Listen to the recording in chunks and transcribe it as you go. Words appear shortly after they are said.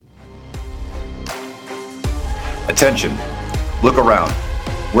Attention, look around.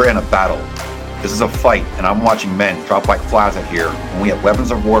 We're in a battle. This is a fight, and I'm watching men drop like flies out here when we have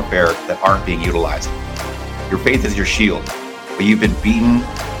weapons of warfare that aren't being utilized. Your faith is your shield, but you've been beaten,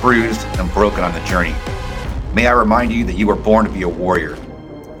 bruised, and broken on the journey. May I remind you that you were born to be a warrior.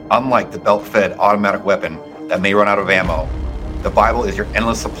 Unlike the belt-fed automatic weapon that may run out of ammo, the Bible is your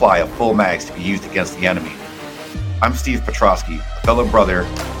endless supply of full mags to be used against the enemy. I'm Steve Petrosky, a fellow brother,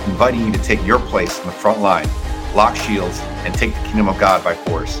 inviting you to take your place in the front line, lock shields, and take the kingdom of God by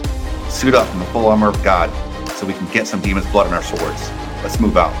force. Suit up in the full armor of God so we can get some demons' blood on our swords. Let's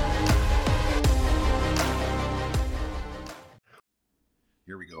move out.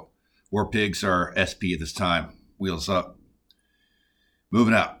 Here we go. War Pigs are SP at this time. Wheels up.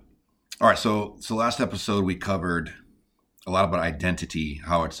 Moving out. All right, so last episode we covered a lot about identity,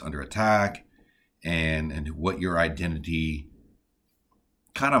 how it's under attack, and what your identity,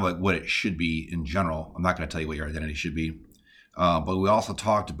 kind of like what it should be in general. I'm not going to tell you what your identity should be. But we also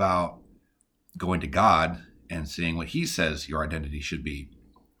talked about going to God and seeing what he says your identity should be.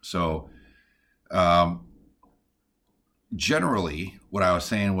 So generally, what I was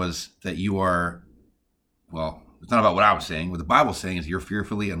saying was that you are, well, it's not about what I was saying. What the Bible's saying is you're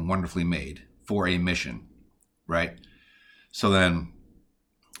fearfully and wonderfully made for a mission, right? So then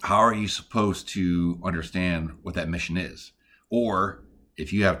how are you supposed to understand what that mission is? Or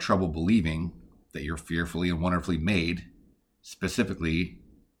if you have trouble believing that you're fearfully and wonderfully made specifically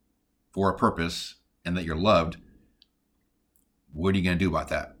for a purpose and that you're loved, what are you going to do about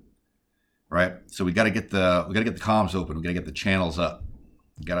that? Right? So we got to get the comms open. We got to get the channels up.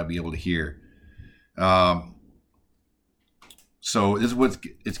 We got to be able to hear. So this is what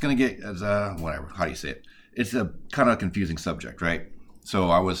it's going to get as whatever. How do you say it? It's a kind of confusing subject, right? So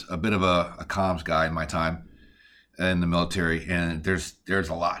I was a bit of a comms guy in my time in the military, and there's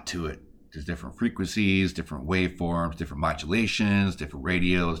a lot to it. There's different frequencies, different waveforms, different modulations, different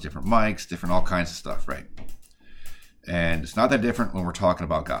radios, different mics, different all kinds of stuff, right? And it's not that different when we're talking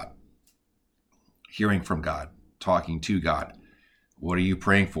about God. Hearing from God, talking to God. What are you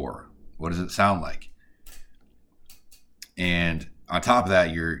praying for? What does it sound like? And on top of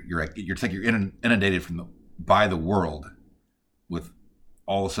that, you're inundated by the world with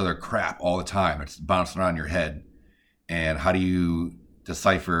all this other crap all the time. It's bouncing around your head. And how do you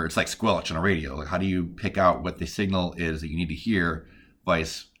decipher? It's like squelch on a radio. Like, how do you pick out what the signal is that you need to hear,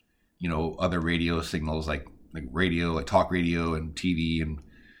 vice, other radio signals like radio, like talk radio and TV and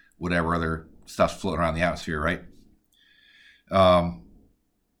whatever other stuff's floating around the atmosphere, right?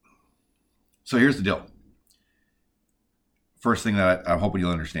 So here's the deal. First thing that I'm hoping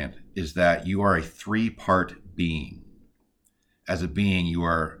you'll understand is that you are a 3-part being. As a being, you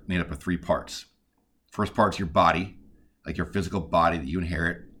are made up of 3 parts. First part's your body, like your physical body that you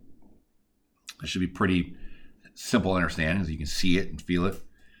inherit. It should be pretty simple to understand, as you can see it and feel it.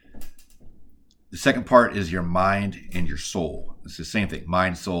 The second part is your mind and your soul. It's the same thing,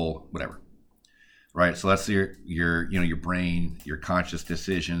 mind, soul, whatever. Right? So that's your brain, your conscious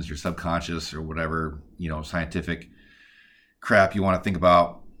decisions, your subconscious, or whatever, scientific crap you want to think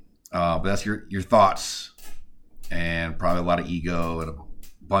about. But that's your thoughts, and probably a lot of ego and a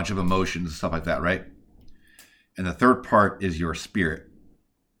bunch of emotions and stuff like that, right? And the third part is your spirit.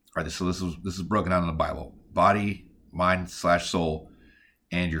 All right, so this is broken down in the Bible. Body, mind/soul,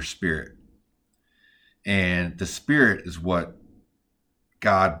 and your spirit. And the spirit is what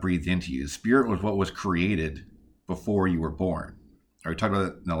God breathed into you. The spirit was what was created before you were born. All right, we talked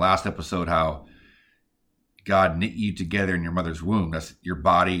about in the last episode how God knit you together in your mother's womb. That's your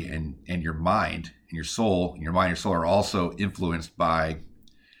body and your mind and your soul. And your mind and your soul are also influenced by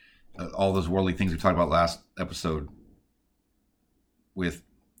all those worldly things we talked about last episode, with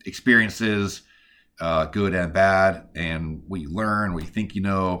experiences, good and bad, and what you learn, what you think you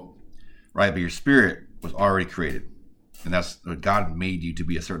know, right? But your spirit was already created, and that's what God made you to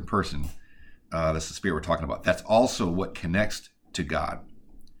be, a certain person. That's the spirit we're talking about. That's also what connects to God,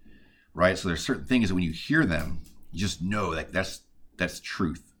 right? So there's certain things that when you hear them, you just know that that's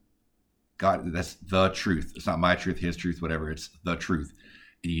truth. God, that's the truth. It's not my truth, his truth, whatever. It's the truth.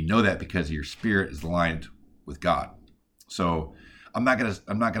 And you know that because your spirit is aligned with God. So I'm not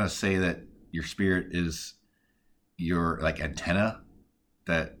gonna say that your spirit is your like antenna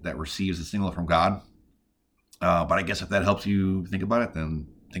that receives a signal from God. But I guess if that helps you think about it, then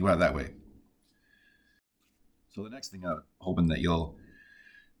think about it that way. So the next thing I'm hoping that you'll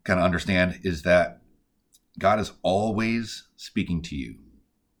kind of understand is that God is always speaking to you,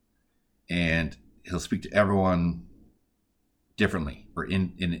 and he'll speak to everyone differently, or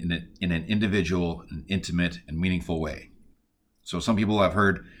in an individual, an intimate and meaningful way. So some people I've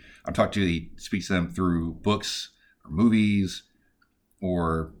talked to, he speaks to them through books, movies,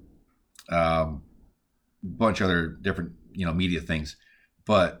 or a bunch of other different, media things.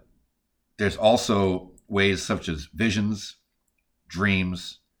 But there's also ways such as visions,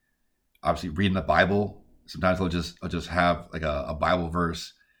 dreams, obviously reading the Bible. Sometimes I'll just have like a Bible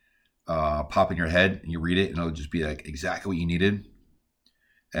verse pop in your head, and you read it, and it'll just be like exactly what you needed.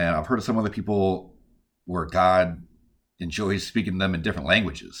 And I've heard of some other people where God enjoys speaking to them in different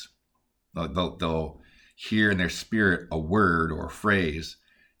languages. They'll hear in their spirit a word or a phrase,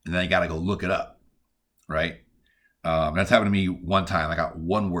 and then they got to go look it up, right? That's happened to me one time. I got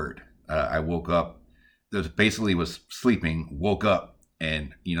one word. I woke up, was sleeping, woke up,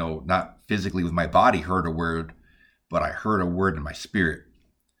 and, not physically with my body heard a word, but I heard a word in my spirit.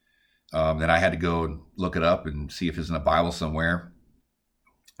 Then I had to go and look it up and see if it's in the Bible somewhere.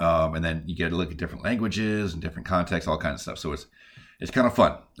 And then you get to look at different languages and different contexts, all kinds of stuff. So it's kind of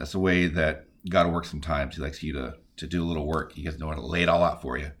fun. That's the way that God works sometimes. He likes you to do a little work. He doesn't know how to lay it all out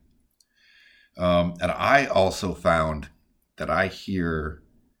for you. And I also found that I hear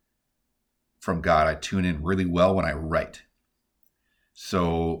from God. I tune in really well when I write.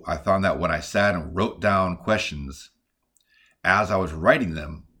 So I found that when I sat and wrote down questions, as I was writing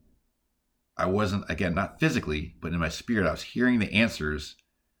them, I wasn't, again, not physically, but in my spirit, I was hearing the answers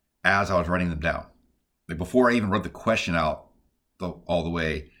as I was writing them down. Like before I even wrote the question out all the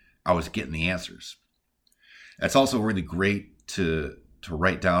way, I was getting the answers. It's also really great to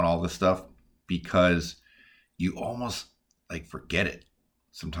write down all this stuff, because you almost like forget it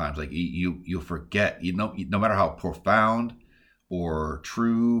sometimes. Like you forget, no matter how profound or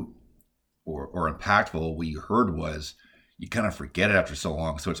true or impactful what you heard was, you kind of forget it after so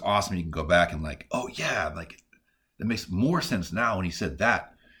long. So it's awesome. You can go back and like, oh yeah, like that makes more sense now when he said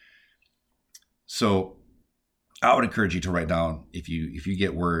that. So I would encourage you to write down, if you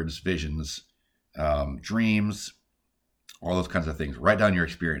get words, visions, dreams, all those kinds of things, write down your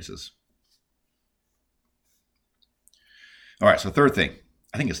experiences. All right. So third thing,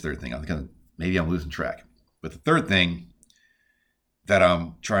 I think it's third thing. Maybe I'm losing track, but the third thing that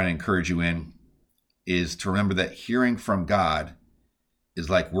I'm trying to encourage you in is to remember that hearing from God is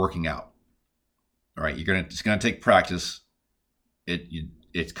like working out. All right. It's going to take practice.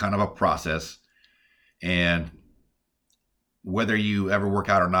 It's kind of a process. And whether you ever work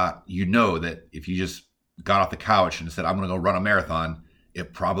out or not, that if you just got off the couch and said, I'm going to go run a marathon,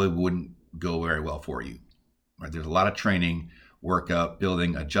 it probably wouldn't go very well for you. Right? There's a lot of training, workup,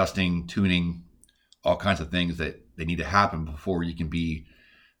 building, adjusting, tuning, all kinds of things that they need to happen before you can be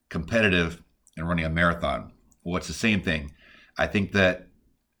competitive and running a marathon. Well, it's the same thing. I think that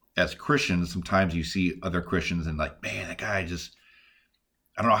as Christians, sometimes you see other Christians and like, man, that guy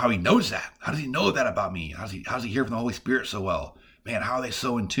I don't know how he knows that. How does he know that about me? How's he hear from the Holy Spirit so well? Man, how are they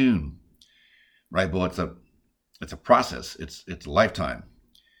so in tune? Right? Well, it's a process. It's a lifetime.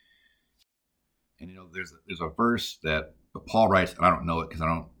 And there's a verse that Paul writes, and I don't know it because I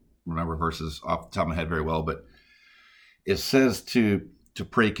don't remember verses off the top of my head very well, but it says to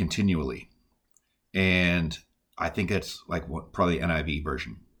pray continually. And I think it's like probably NIV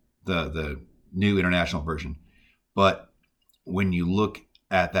version, the New International Version. But when you look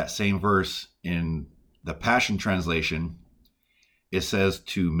at that same verse in the Passion Translation, it says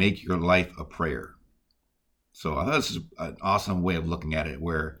to make your life a prayer. So I thought this is an awesome way of looking at it,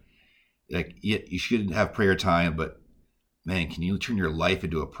 where like you shouldn't have prayer time, but man, can you turn your life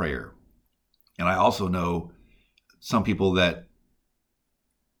into a prayer? And I also know some people that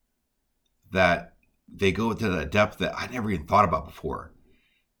they go to the depth that I never even thought about before.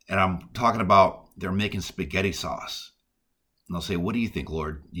 And I'm talking about they're making spaghetti sauce. And they'll say, what do you think,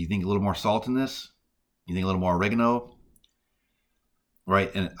 Lord? Do you think a little more salt in this? You think a little more oregano?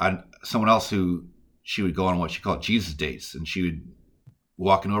 Right? And someone else she would go on what she called Jesus dates. And she would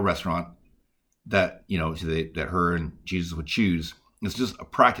walk into a restaurant that, that her and Jesus would choose. It's just a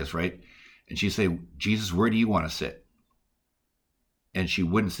practice, right? And she'd say, Jesus, where do you want to sit? And she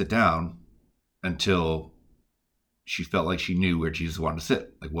wouldn't sit down until she felt like she knew where Jesus wanted to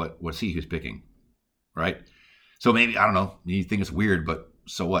sit. Like what's he who's picking, right? So maybe, I don't know, you think it's weird, but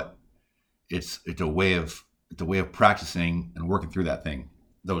so what? It's a way of practicing and working through that thing,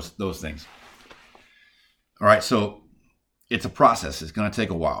 those things. All right, so it's a process. It's going to take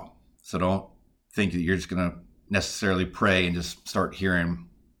a while. So don't think that you're just going to necessarily pray and just start hearing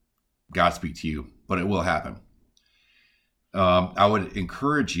God speak to you, but it will happen. I would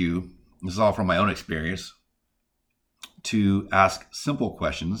encourage you, this is all from my own experience, to ask simple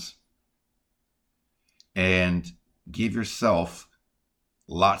questions and give yourself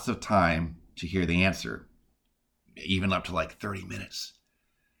lots of time to hear the answer, even up to like 30 minutes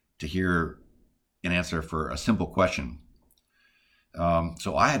to hear an answer for a simple question.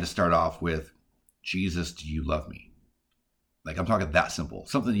 So I had to start off with, Jesus, do you love me? Like, I'm talking that simple,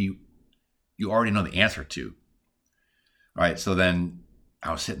 something you already know the answer to. All right. So then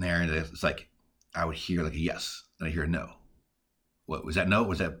I was sitting there and it's like, I would hear like a yes and I hear a no. What was that? No,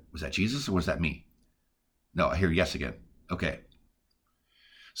 was that Jesus or was that me? No, I hear yes again. Okay.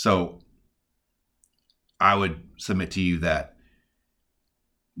 So I would submit to you that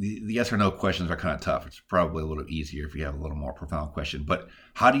the yes or no questions are kind of tough. It's probably a little easier if you have a little more profound question. But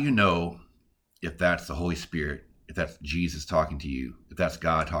how do you know if that's the Holy Spirit, if that's Jesus talking to you, if that's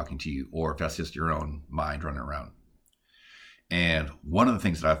God talking to you, or if that's just your own mind running around? And one of the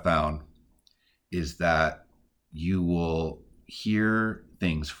things that I found is that you will hear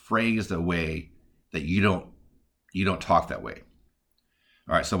things phrased a way that you don't talk that way.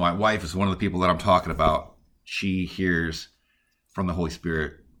 All right, so my wife is one of the people that I'm talking about. She hears from the Holy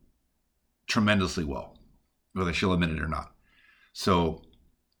Spirit tremendously well, whether she'll admit it or not. So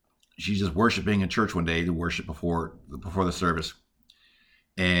she's just worshiping in church one day to worship before the service,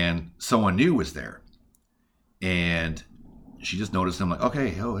 and someone new was there, and she just noticed him like,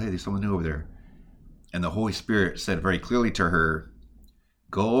 okay, oh hey, there's someone new over there, and the Holy Spirit said very clearly to her,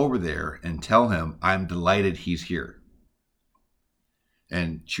 go over there and tell him I'm delighted he's here.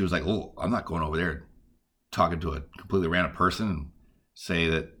 And she was like, oh, I'm not going over there talking to a completely random person and say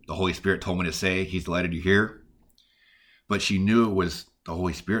that the Holy Spirit told me to say he's delighted you're here. But she knew it was the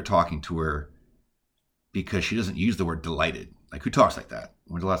Holy Spirit talking to her because she doesn't use the word delighted. Like, who talks like that?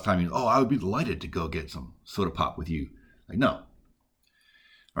 When's the last time you, I would be delighted to go get some soda pop with you? Like, no. All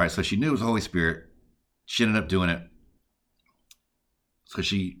right, so she knew it was the Holy Spirit. She ended up doing it. So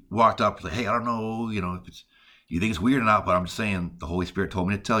she walked up like, hey, I don't know, if you think it's weird or not, but I'm just saying the Holy Spirit told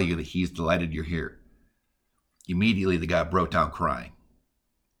me to tell you that he's delighted you're here. Immediately, the guy broke down crying.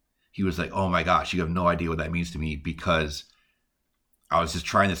 He was like, oh my gosh, you have no idea what that means to me, because I was just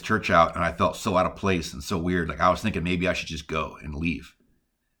trying this church out and I felt so out of place and so weird. Like, I was thinking maybe I should just go and leave.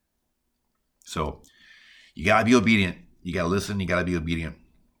 So you got to be obedient. You got to listen. You got to be obedient.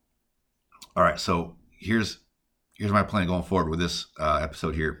 All right. So here's my plan going forward with this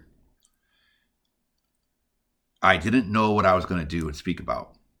episode here. I didn't know what I was going to do and speak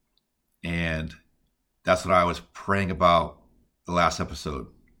about. And that's what I was praying about the last episode.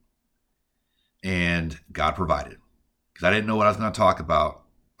 And God provided. Because I didn't know what I was going to talk about.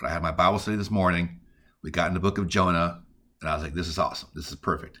 But I had my Bible study this morning. We got in the book of Jonah. And I was like, this is awesome. This is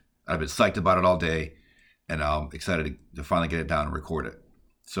perfect. I've been psyched about it all day. And I'm excited to finally get it down and record it.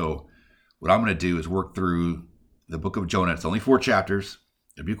 So what I'm going to do is work through the book of Jonah. It's only 4 chapters.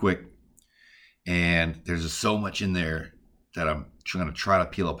 It'll be quick. And there's just so much in there that I'm going to try to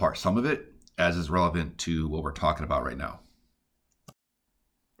peel apart some of it as is relevant to what we're talking about right now.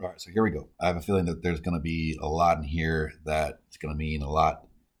 All right, so here we go. I have a feeling that there's going to be a lot in here that it's going to mean a lot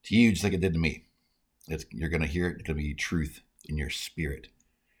to you, just like it did to me. You're going to hear it. It's going to be truth in your spirit.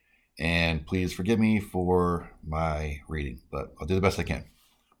 And please forgive me for my reading, but I'll do the best I can.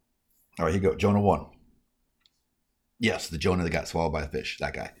 All right, here you go. Jonah 1. Yes, the Jonah that got swallowed by a fish,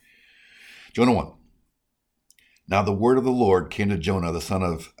 that guy. Jonah 1. Now the word of the Lord came to Jonah, the son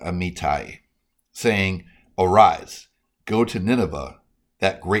of Amittai, saying, arise, go to Nineveh,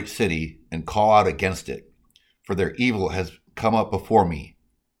 that great city, and call out against it, for their evil has come up before me.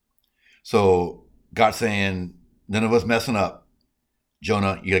 So God's saying, Nineveh's messing up.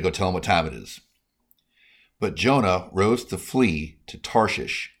 Jonah, you got to go tell them what time it is. But Jonah rose to flee to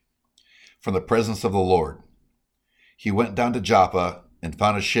Tarshish from the presence of the Lord. He went down to Joppa and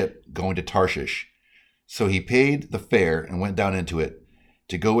found a ship going to Tarshish. So he paid the fare and went down into it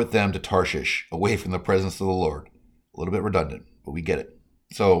to go with them to Tarshish, away from the presence of the Lord. A little bit redundant, but we get it.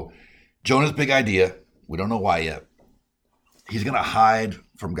 So Jonah's big idea, we don't know why yet. He's going to hide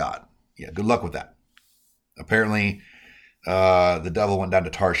from God. Yeah, good luck with that. Apparently, the devil went down to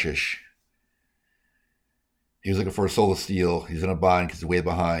Tarshish. He was looking for a soul to steal. He's in a bind because he's way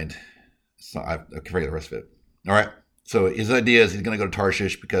behind. I can forget the rest of it. All right. So his idea is he's going to go to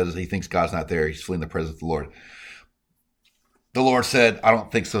Tarshish because he thinks God's not there. He's fleeing the presence of the Lord. The Lord said, I don't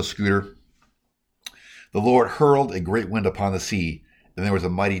think so, Scooter. The Lord hurled a great wind upon the sea, and there was a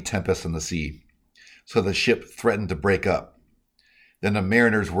mighty tempest in the sea. So the ship threatened to break up. Then the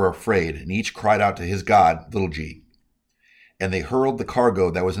mariners were afraid, and each cried out to his god, little g. And they hurled the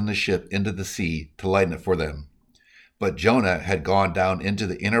cargo that was in the ship into the sea to lighten it for them. But Jonah had gone down into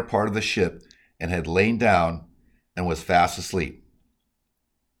the inner part of the ship and had lain down and was fast asleep.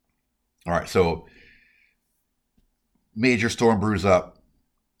 All right, so major storm brews up,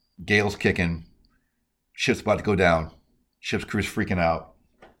 gale's kicking, ship's about to go down, ship's crew's freaking out.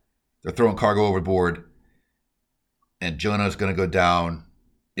 They're throwing cargo overboard, and Jonah is going to go down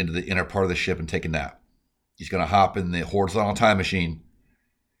into the inner part of the ship and take a nap. He's going to hop in the horizontal time machine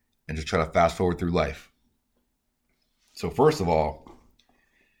and just try to fast forward through life. So first of all,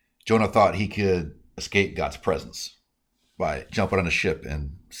 Jonah thought he could escape God's presence by jumping on a ship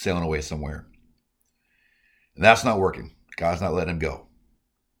and sailing away somewhere. And that's not working. God's not letting him go.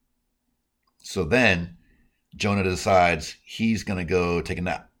 So then Jonah decides he's going to go take a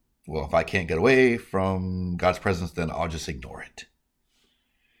nap. Well, if I can't get away from God's presence, then I'll just ignore it.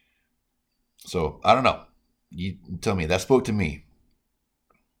 So I don't know. You tell me. That spoke to me.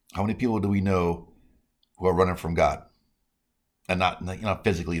 How many people do we know who are running from God? And not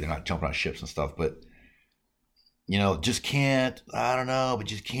physically, they're not jumping on ships and stuff, but just can't, I don't know, but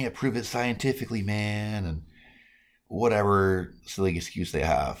just can't prove it scientifically, man, and whatever silly excuse they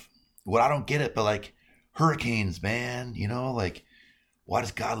have. Well, I don't get it, but like hurricanes, man, why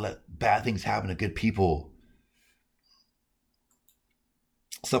does God let bad things happen to good people?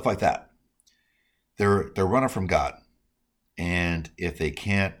 Stuff like that. They're running from God. And if they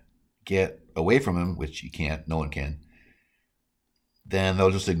can't get away from him, which you can't, no one can, then they'll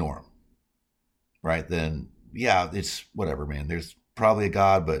just ignore him. Right? Then, yeah, it's whatever, man. There's probably a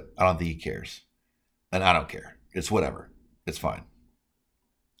God, but I don't think he cares. And I don't care. It's whatever. It's fine.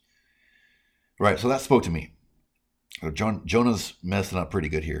 Right, so that spoke to me. Jonah's messing up pretty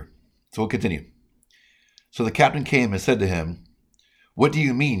good here. So we'll continue. So the captain came and said to him, "What do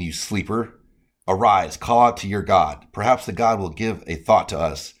you mean, you sleeper? Arise, call out to your God. Perhaps the God will give a thought to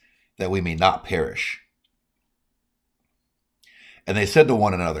us that we may not perish." And they said to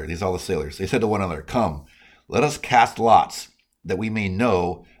one another, these are all the sailors, they said to one another, "Come, let us cast lots, that we may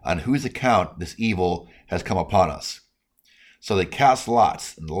know on whose account this evil has come upon us." So they cast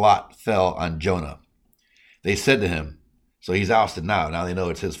lots, and the lot fell on Jonah. They said to him, so he's ousted now. Now they know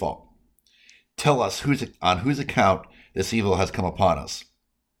it's his fault. "Tell us on whose account this evil has come upon us.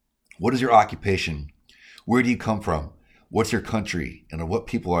 What is your occupation? Where do you come from? What's your country? And of what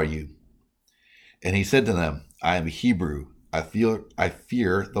people are you?" And he said to them, "I am a Hebrew. I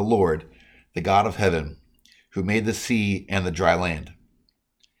fear the Lord, the God of heaven, who made the sea and the dry land."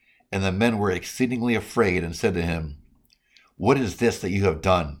 And the men were exceedingly afraid and said to him, "What is this that you have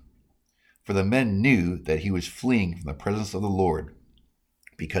done?" For the men knew that he was fleeing from the presence of the Lord,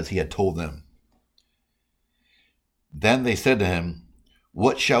 because he had told them. Then they said to him,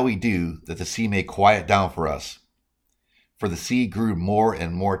 "What shall we do that the sea may quiet down for us?" For the sea grew more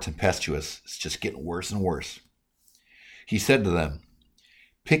and more tempestuous. It's just getting worse and worse. He said to them,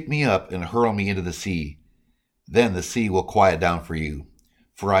 "Pick me up and hurl me into the sea. Then the sea will quiet down for you.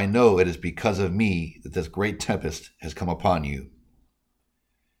 For I know it is because of me that this great tempest has come upon you."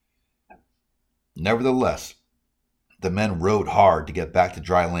 Nevertheless, the men rowed hard to get back to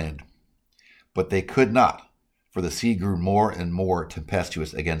dry land, but they could not, for the sea grew more and more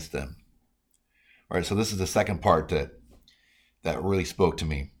tempestuous against them. All right, so this is the second part that really spoke to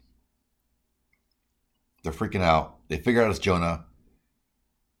me. They're freaking out. They figure out it's Jonah,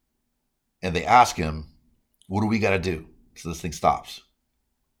 and they ask him, "What do we got to do so this thing stops?"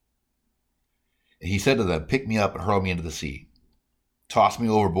 And he said to them, "Pick me up and hurl me into the sea. Toss me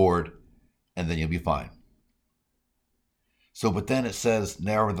overboard, and then you'll be fine." So, but then it says,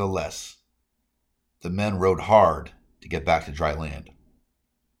 nevertheless, the men rowed hard to get back to dry land.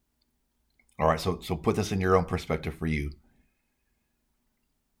 All right, so put this in your own perspective for you.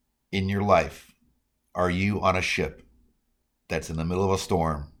 In your life, are you on a ship that's in the middle of a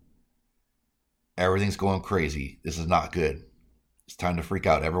storm? Everything's going crazy. This is not good. It's time to freak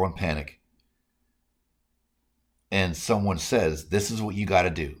out. Everyone panic. And someone says, "This is what you got to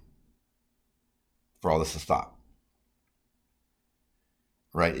do for all this to stop."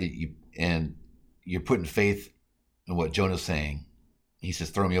 Right? And you're putting faith in what Jonah's saying. He says,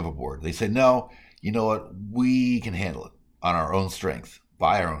 "Throw me overboard." They say, "No, you know what? We can handle it on our own strength,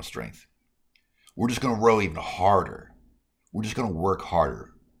 by our own strength. We're just going to row even harder. We're just going to work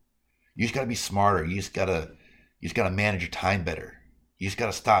harder. You just got to be smarter. You just got to manage your time better. You just got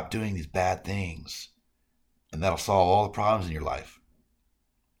to stop doing these bad things. And that'll solve all the problems in your life."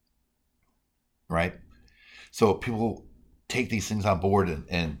 Right? So people take these things on board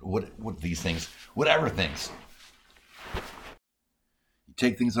and what these things, whatever things. You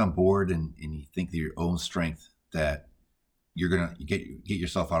take things on board and you think that your own strength that you're going to get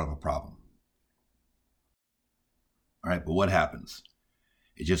yourself out of a problem. All right, but what happens?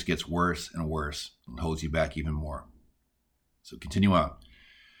 It just gets worse and worse and holds you back even more. So continue on.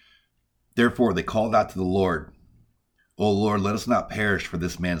 Therefore they called out to the Lord, "O Lord, let us not perish for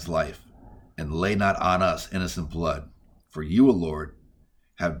this man's life, and lay not on us innocent blood. For you, O Lord,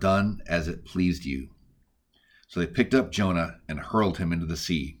 have done as it pleased you. So they picked up Jonah and hurled him into the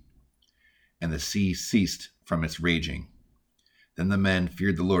sea, and the sea ceased from its raging. Then the men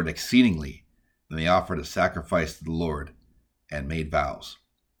feared the Lord exceedingly, and they offered a sacrifice to the Lord and made vows.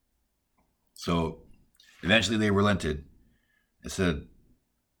 So eventually they relented and said,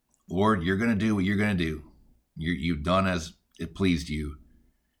 Lord, you're going to do what you're going to do. You've done as it pleased you.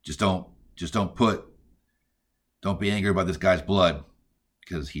 Don't be angry about this guy's blood,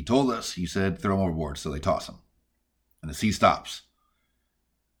 because he told us, he said, throw him overboard. So they toss him, and the sea stops,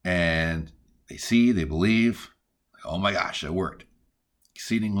 and they believe, oh my gosh, it worked.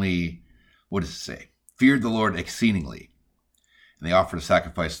 Exceedingly, what does it say? Feared the Lord exceedingly, and they offered a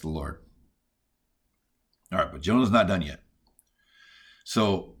sacrifice to the Lord. All right, but Jonah's not done yet.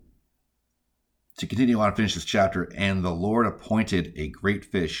 So to continue on, finish this chapter, and the Lord appointed a great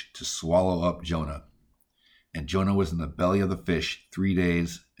fish to swallow up Jonah. And Jonah was in the belly of the fish 3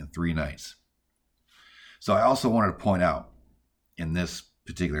 days and 3 nights. So I also wanted to point out in this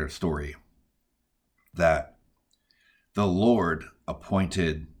particular story that the Lord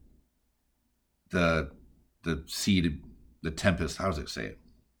appointed the sea, the tempest. How does it say it?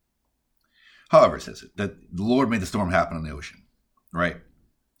 However it says it, that the Lord made the storm happen on the ocean, right?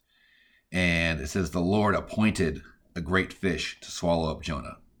 And it says the Lord appointed a great fish to swallow up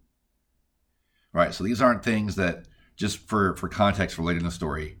Jonah. Right, so these aren't things that, just for context for later in the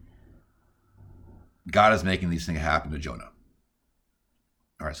story, God is making these things happen to Jonah.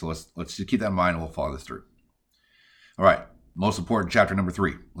 All right, so let's just keep that in mind, and we'll follow this through. All right, most important, chapter number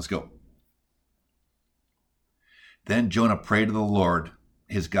 3. Let's go. Then Jonah prayed to the Lord,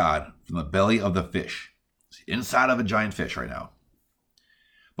 his God, from the belly of the fish. He's inside of a giant fish right now.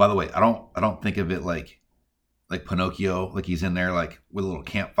 By the way, I don't think of it like Pinocchio, like he's in there like with a little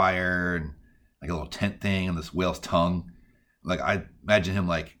campfire and like a little tent thing and this whale's tongue. Like I imagine him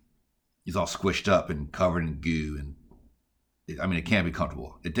like he's all squished up and covered in goo, and it can't be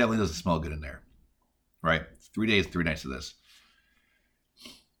comfortable. It definitely doesn't smell good in there, right? 3 days, 3 nights of this.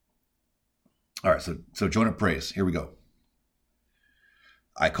 All right, so Jonah prays. Here we go.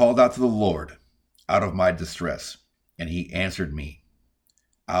 I called out to the Lord out of my distress, and he answered me.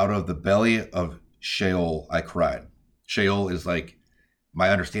 Out of the belly of Sheol I cried. Sheol is like, my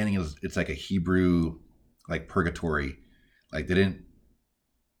understanding is it's like a Hebrew, like purgatory. Like they didn't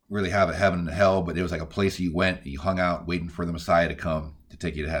really have a heaven and hell, but it was like a place you went, you hung out waiting for the Messiah to come to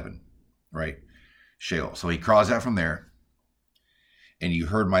take you to heaven, right? Sheol. So he crawls out from there, and you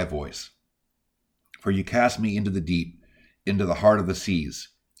heard my voice. For you cast me into the deep, into the heart of the seas,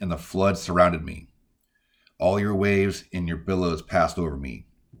 and the flood surrounded me. All your waves and your billows passed over me.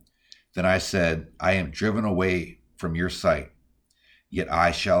 Then I said, I am driven away from your sight, yet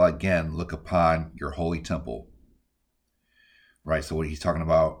I shall again look upon your holy temple. Right, so what he's talking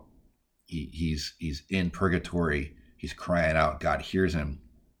about, he's in purgatory. He's crying out. God hears him.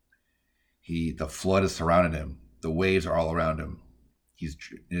 The flood has surrounded him. The waves are all around him.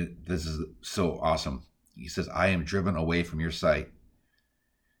 This is so awesome. He says, I am driven away from your sight,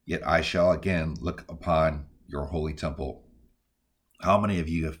 yet I shall again look upon your holy temple. How many of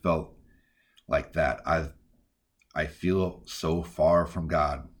you have felt like that? I feel so far from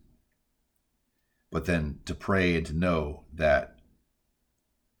God. But then to pray and to know that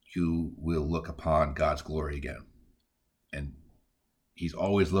you will look upon God's glory again. And he's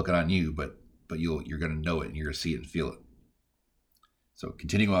always looking on you, but you're going to know it, and you're going to see it and feel it. So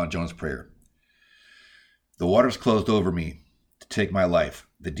continuing on Jonah's prayer. The waters closed over me to take my life.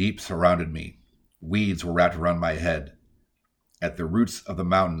 The deep surrounded me. Weeds were wrapped around my head. At the roots of the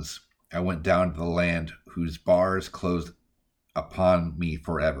mountains, I went down to the land whose bars closed upon me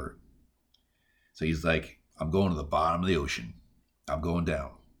forever. So he's like, I'm going to the bottom of the ocean. I'm going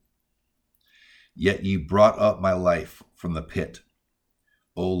down. Yet you brought up my life from the pit,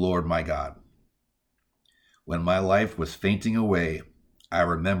 O Lord my God. When my life was fainting away, I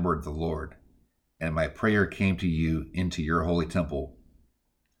remembered the Lord, and my prayer came to you into your holy temple.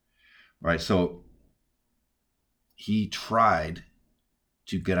 Right, so he tried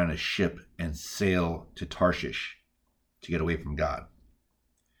to get on a ship and sail to Tarshish to get away from God.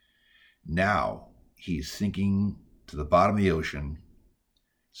 Now he's sinking to the bottom of the ocean,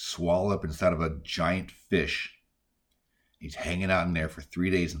 swallowed up inside of a giant fish. He's hanging out in there for 3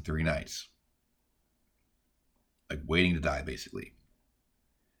 days and 3 nights, like waiting to die, basically.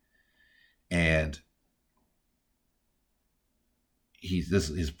 And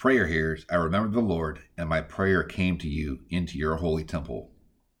his prayer here is, I remembered the Lord, and my prayer came to you into your holy temple.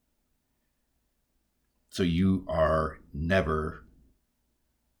 So you are never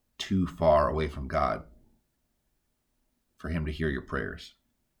too far away from God for him to hear your prayers.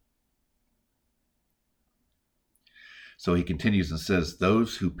 So he continues and says,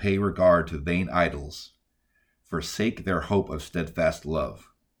 those who pay regard to vain idols forsake their hope of steadfast love.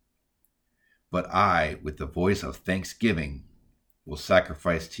 But I, with the voice of thanksgiving, will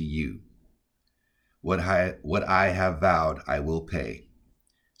sacrifice to you. What I have vowed, I will pay.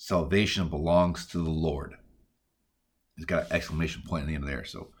 Salvation belongs to the Lord. He's got an exclamation point at the end of there.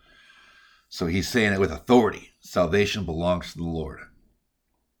 So he's saying it with authority. Salvation belongs to the Lord.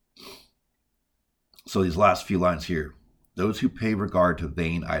 So these last few lines here. Those who pay regard to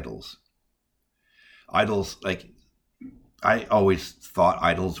vain idols. Idols, like, I always thought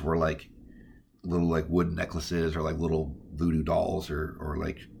idols were like little like wooden necklaces or like little voodoo dolls or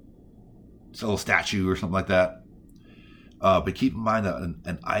like a little statue or something like that. But keep in mind that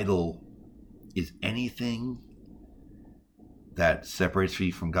an idol is anything that separates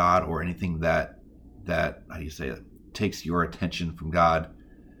you from God, or anything that how do you say it, takes your attention from God.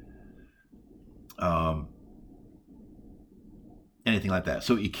 Anything like that.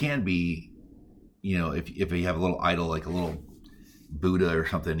 So it can be, if you have a little idol, like a little Buddha or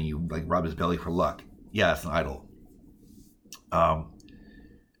something, and you like rub his belly for luck. Yeah, it's an idol. But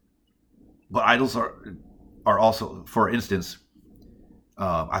idols are also, for instance,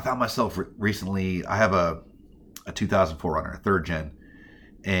 I found myself recently, I have a 2004 Runner, a third gen,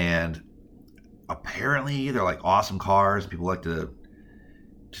 and apparently they're like awesome cars. People like to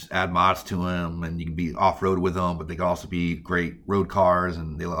just add mods to them, and you can be off-road with them, but they can also be great road cars,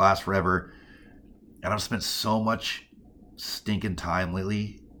 and they last forever. And I've spent so much stinking time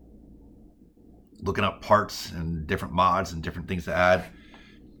lately looking up parts and different mods and different things to add,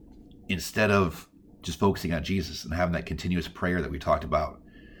 instead of just focusing on Jesus and having that continuous prayer that we talked about.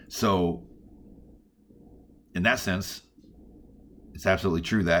 So in that sense, it's absolutely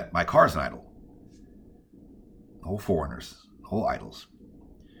true that my car's an idol. The whole foreigners, the whole idols,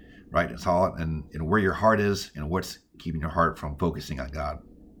 right? It's all, and where your heart is and what's keeping your heart from focusing on God.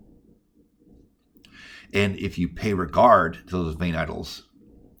 And if you pay regard to those vain idols,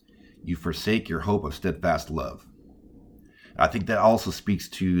 you forsake your hope of steadfast love. I think that also speaks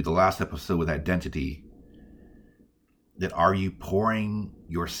to the last episode with identity. That are you pouring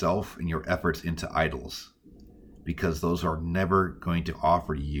yourself and your efforts into idols? Because those are never going to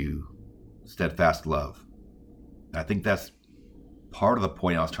offer you steadfast love. And I think that's part of the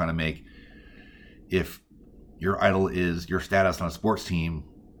point I was trying to make. If your idol is your status on a sports team,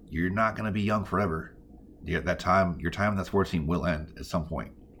 you're not going to be young forever. Your time on that sports team will end at some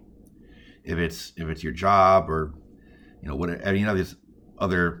point. If it's your job, or whatever, these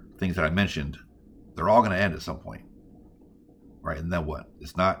other things that I mentioned, they're all going to end at some point, right? And then what?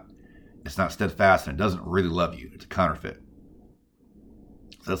 It's not steadfast, and it doesn't really love you. It's a counterfeit.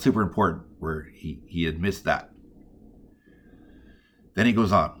 So that's super important, where he admits that. Then he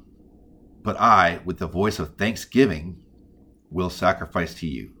goes on, but I, with the voice of thanksgiving, will sacrifice to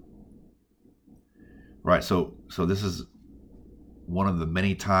you. Right, so this is one of the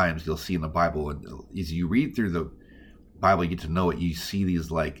many times you'll see in the Bible, and as you read through the Bible, you get to know it, you see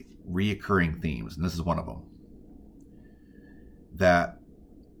these like reoccurring themes, and this is one of them. That,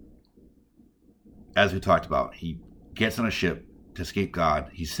 as we talked about, he gets on a ship to escape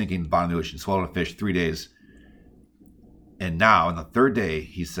God. He's sinking in the bottom of the ocean, swallowed a fish 3 days. And now, on the third day,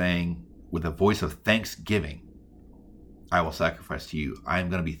 he's saying, with a voice of thanksgiving, I will sacrifice to you. I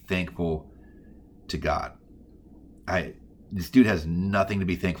am going to be thankful to God. This dude has nothing to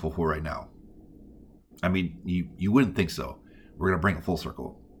be thankful for right now. I mean, you wouldn't think so. We're going to bring it full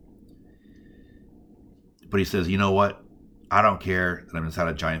circle. But he says, you know what? I don't care that I'm inside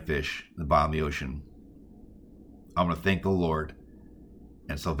a giant fish in the bottom of the ocean. I'm going to thank the Lord,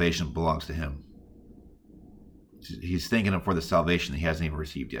 and salvation belongs to him. He's thanking him for the salvation that he hasn't even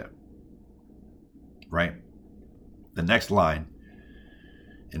received yet. Right? The next line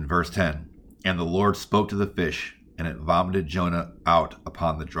in verse 10, and the Lord spoke to the fish, and it vomited Jonah out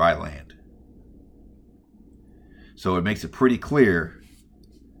upon the dry land. So it makes it pretty clear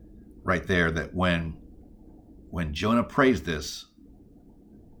right there that when Jonah prays this,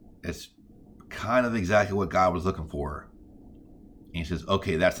 it's kind of exactly what God was looking for. And he says,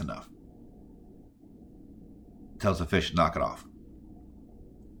 okay, that's enough. Tells the fish to knock it off.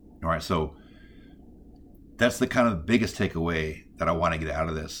 All right, so that's the kind of biggest takeaway that I want to get out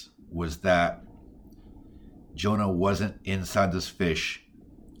of this, was that Jonah wasn't inside this fish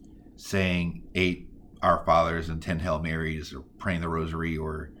saying 8 Our Fathers and 10 Hail Marys or praying the rosary,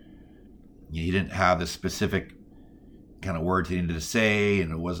 or he didn't have the specific kind of words he needed to say,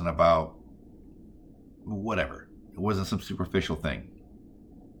 and it wasn't about whatever. It wasn't some superficial thing.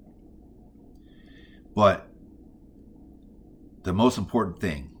 But the most important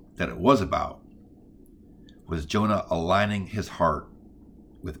thing that it was about was Jonah aligning his heart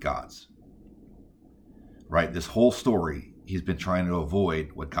with God's. Right? This whole story, he's been trying to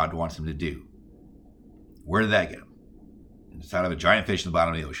avoid what God wants him to do. Where did that get him? Inside of a giant fish in the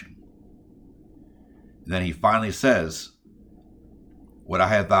bottom of the ocean. And then he finally says, what I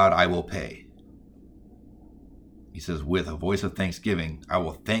have vowed, I will pay. He says, with a voice of thanksgiving, I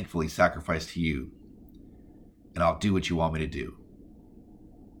will thankfully sacrifice to you, and I'll do what you want me to do.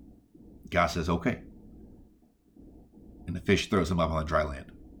 God says, okay. And the fish throws him up on the dry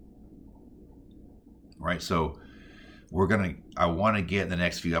land. Right? So I want to get in the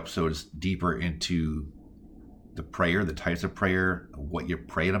next few episodes deeper into the prayer, the types of prayer, what you're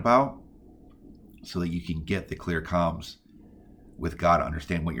praying about, so that you can get the clear comms with God to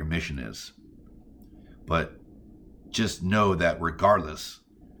understand what your mission is. But just know that regardless,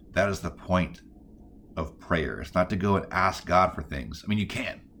 that is the point of prayer. It's not to go and ask God for things. I mean, you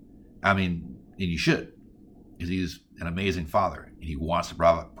can. And you should. Because he's an amazing Father, and he wants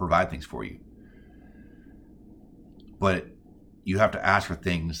to provide things for you. But you have to ask for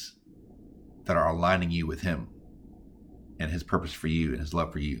things that are aligning you with him and his purpose for you and his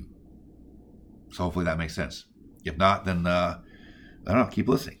love for you. So hopefully that makes sense. If not, then I don't know, keep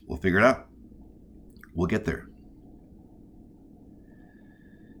listening. We'll figure it out. We'll get there.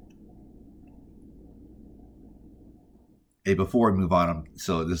 Hey, before we move on,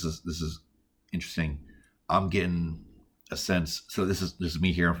 so this is interesting. I'm getting a sense. So this is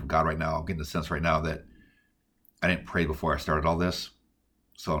me hearing from God right now. I'm getting a sense right now that I didn't pray before I started all this.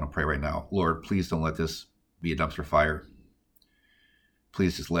 So I'm going to pray right now. Lord, please don't let this be a dumpster fire.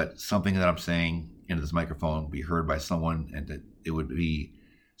 Please just let something that I'm saying into this microphone be heard by someone, and that it would be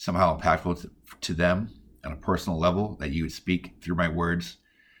somehow impactful to them on a personal level, that you would speak through my words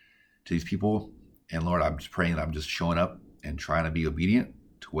to these people. And Lord, I'm just praying that I'm just showing up and trying to be obedient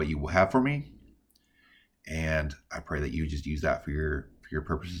to what you will have for me. And I pray that you just use that for your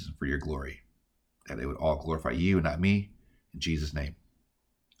purposes and for your glory, that it would all glorify you and not me, in Jesus' name.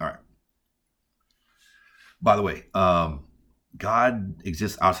 All right. By the way, God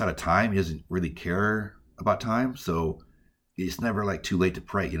exists outside of time. He doesn't really care about time. So it's never like too late to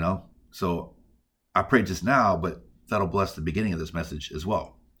pray, you know? So I prayed just now, but that'll bless the beginning of this message as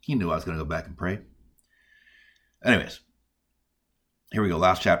well. He knew I was going to go back and pray. Anyways, here we go.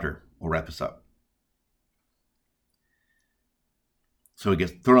 Last chapter. We'll wrap this up. So he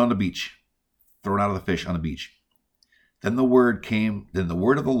gets thrown on the beach, thrown out of the fish on the beach. Then the word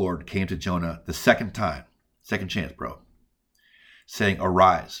of the Lord came to Jonah the second time, second chance, bro, saying,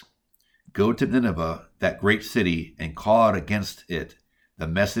 arise, go to Nineveh, that great city, and call out against it the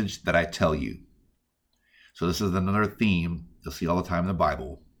message that I tell you. So this is another theme you'll see all the time in the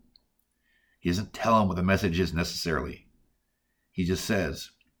Bible. He doesn't tell them what the message is necessarily. He just says,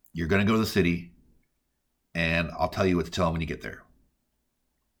 you're going to go to the city, and I'll tell you what to tell them when you get there.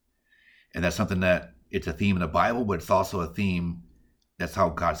 And that's something that it's a theme in the Bible, but it's also a theme. That's how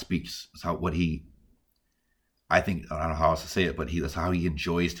God speaks. That's how I don't know how else to say it, but that's how he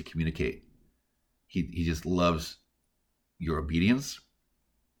enjoys to communicate. He just loves your obedience.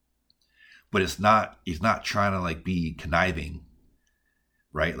 But he's not trying to like be conniving,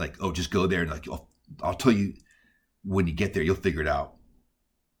 right? Like, oh, just go there and like, I'll tell you when you get there, you'll figure it out.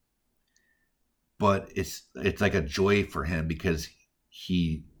 But it's like a joy for him, because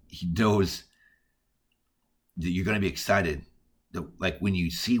he knows that you're going to be excited. That, like, when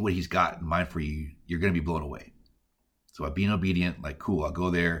you see what he's got in mind for you, you're going to be blown away. So by being obedient, like, cool, I'll go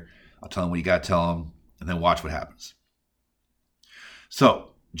there, I'll tell him what you got to tell him, and then watch what happens.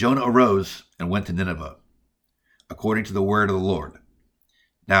 So Jonah arose and went to Nineveh, according to the word of the Lord.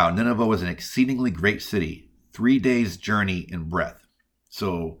 Now Nineveh was an exceedingly great city, 3 days' journey in breadth.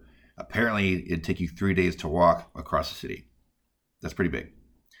 So apparently it'd take you 3 days to walk across the city. That's pretty big.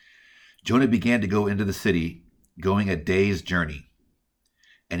 Jonah began to go into the city, going a day's journey.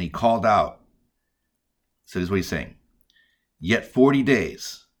 And he called out. So this is what he's saying. Yet 40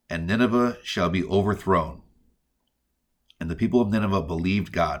 days, and Nineveh shall be overthrown. And the people of Nineveh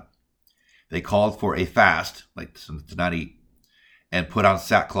believed God. They called for a fast, like to not eat, and put on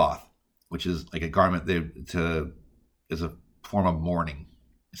sackcloth, which is like a garment is a form of mourning,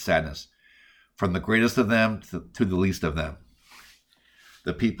 sadness, from the greatest of them to the least of them.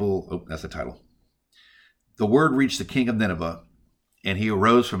 The people, that's the title. The word reached the king of Nineveh, and he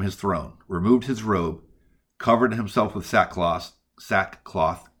arose from his throne, removed his robe, covered himself with sackcloth,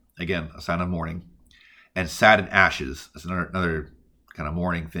 again, a sign of mourning, and sat in ashes. That's another kind of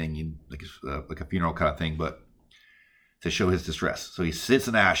mourning thing, like a funeral kind of thing, but to show his distress. So he sits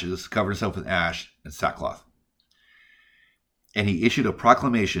in ashes, covered himself with ash and sackcloth. And he issued a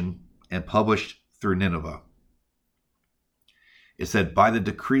proclamation and published through Nineveh, It said, by the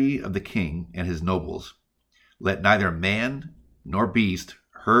decree of the king and his nobles, let neither man nor beast,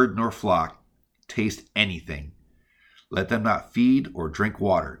 herd nor flock, taste anything. Let them not feed or drink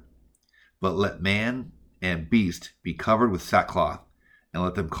water, but let man and beast be covered with sackcloth, and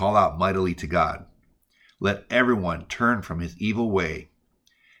let them call out mightily to God. Let everyone turn from his evil way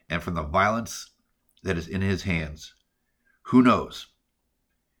and from the violence that is in his hands. Who knows?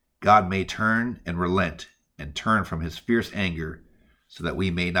 God may turn and relent and turn from his fierce anger so that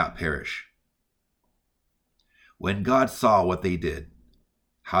we may not perish. When God saw what they did,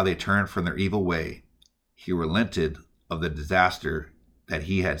 how they turned from their evil way, he relented of the disaster that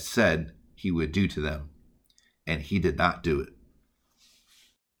he had said he would do to them, and he did not do it.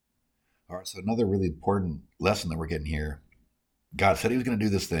 All right, so another really important lesson that we're getting here. God said he was going to do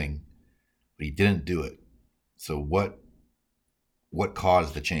this thing, but he didn't do it. So what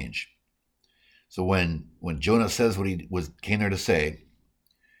caused the change? So when Jonah says what he came there to say,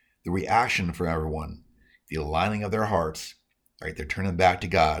 the reaction for everyone, the aligning of their hearts, right? They're turning back to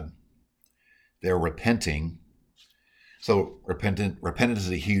God. They're repenting. So repentance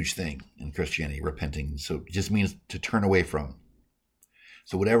is a huge thing in Christianity, repenting. So it just means to turn away from.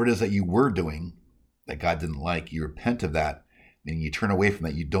 So whatever it is that you were doing that God didn't like, you repent of that, meaning you turn away from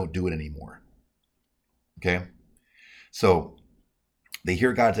that, you don't do it anymore. Okay? So they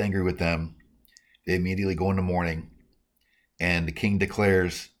hear God's angry with them. They immediately go into mourning, and the king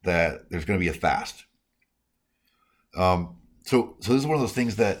declares that there's going to be a fast. So this is one of those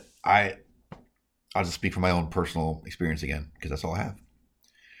things that I'll just speak from my own personal experience again, because that's all I have.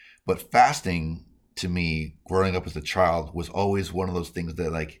 But fasting, to me, growing up as a child, was always one of those things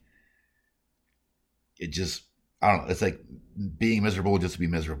that, like, it just, I don't know, it's like being miserable just to be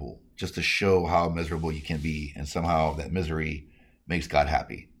miserable, just to show how miserable you can be, and somehow that misery makes God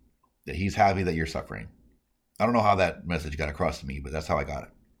happy, that he's happy that you're suffering. I don't know how that message got across to me, but that's how I got it.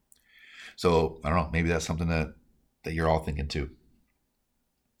 So I don't know, maybe that's something that you're all thinking too.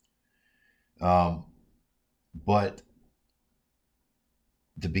 But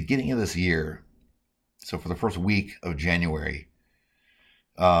the beginning of this year, so for the first week of January,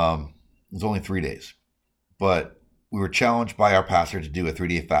 it was only 3 days, but we were challenged by our pastor to do a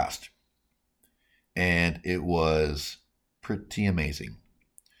 3-day fast, and it was pretty amazing.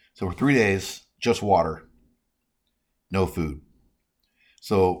 So for 3 days, just water, no food.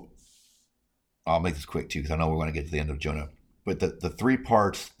 So I'll make this quick too, because I know we want to get to the end of Jonah. But the three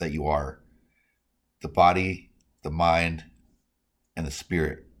parts that you are, the body, the mind, and the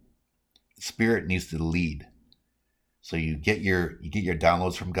spirit. The spirit needs to lead. So you get your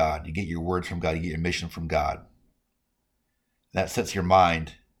downloads from God, you get your words from God, you get your mission from God. That sets your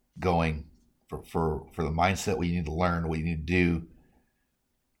mind going for the mindset, what you need to learn, what you need to do,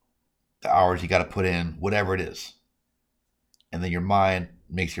 the hours you got to put in, whatever it is. And then your mind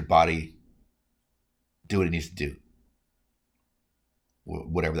makes your body do what it needs to do,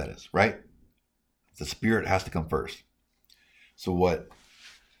 whatever that is, right? The spirit has to come first. So what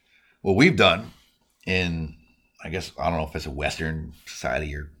we've done in, I guess, I don't know if it's a Western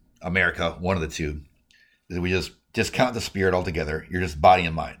society or America, one of the two, is we just discount the spirit altogether. You're just body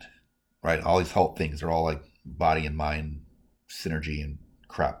and mind, right? All these health things are all like body and mind synergy and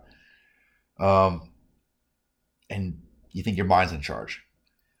crap. And you think your mind's in charge.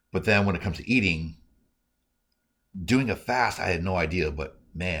 But then when it comes to eating, doing a fast, I had no idea, but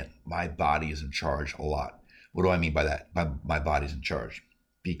man, my body is in charge a lot. What do I mean by that? My body's in charge.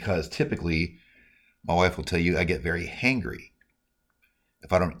 Because typically, my wife will tell you, I get very hangry.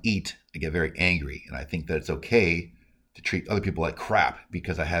 If I don't eat, I get very angry. And I think that it's okay to treat other people like crap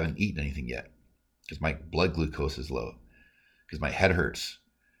because I haven't eaten anything yet. Because my blood glucose is low. Because my head hurts.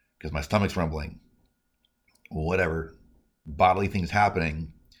 Because my stomach's rumbling. Whatever. Bodily things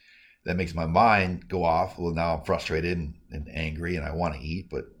happening that makes my mind go off. Well, now I'm frustrated and angry and I want to eat,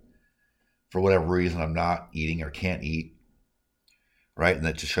 but for whatever reason, I'm not eating or can't eat, right? And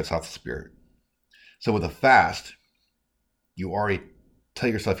that just shuts off the spirit. So with a fast, you already tell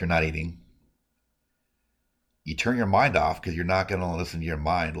yourself you're not eating. You turn your mind off because you're not going to listen to your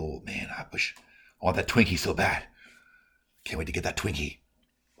mind. Oh, man, I want that Twinkie so bad. Can't wait to get that Twinkie.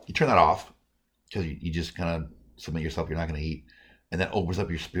 You turn that off because you just kind of submit yourself you're not going to eat. And that opens up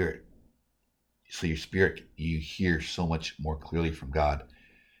your spirit. So your spirit, you hear so much more clearly from God.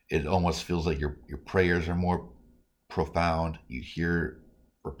 It almost feels like your prayers are more profound. You hear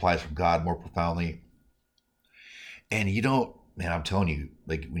replies from God more profoundly. And you don't, man, I'm telling you,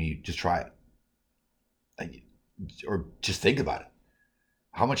 like when you just try it, or just think about it.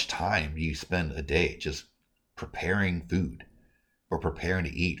 How much time do you spend a day just preparing food or preparing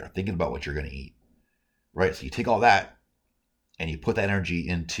to eat or thinking about what you're going to eat, right? So you take all that and you put that energy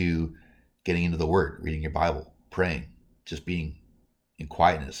into getting into the Word, reading your Bible, praying, just being in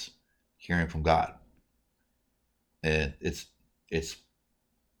quietness, hearing from God. And it's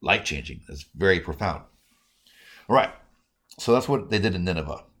life-changing. It's very profound. All right. So that's what they did in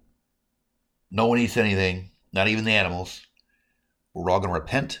Nineveh. No one eats anything, not even the animals. We're all going to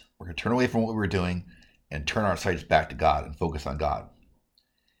repent. We're going to turn away from what we were doing and turn our sights back to God and focus on God.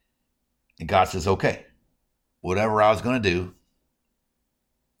 And God says, okay, whatever I was going to do,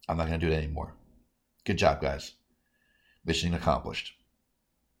 I'm not going to do it anymore. Good job, guys. Mission accomplished.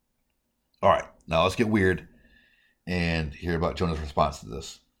 All right, now let's get weird and hear about Jonah's response to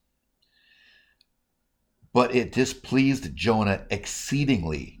this. But it displeased Jonah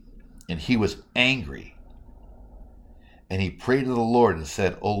exceedingly, and he was angry. And he prayed to the Lord and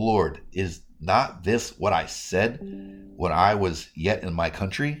said, O Lord, is not this what I said when I was yet in my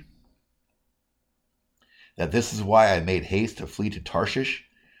country? That this is why I made haste to flee to Tarshish?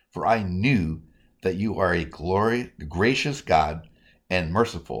 For I knew that you are a gracious God and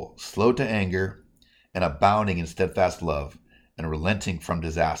merciful, slow to anger, and abounding in steadfast love, and relenting from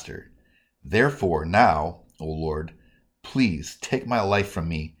disaster. Therefore now, O Lord, please take my life from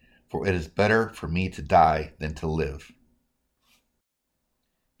me, for it is better for me to die than to live.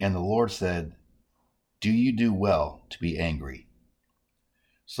 And the Lord said, do you do well to be angry?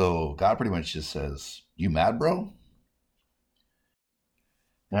 So God pretty much just says, you mad, bro?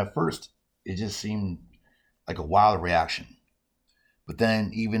 And at first, it just seemed like a wild reaction. But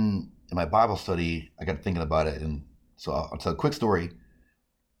then even in my Bible study, I got thinking about it. And so I'll tell a quick story.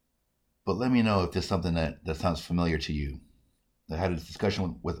 But let me know if there's something that sounds familiar to you. I had a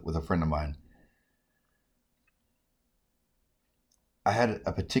discussion with a friend of mine. I had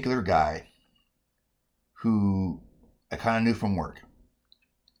a particular guy who I kind of knew from work.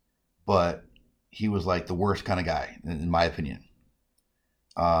 But he was like the worst kind of guy, in my opinion.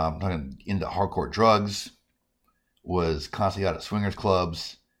 Talking into hardcore drugs, was constantly out at swingers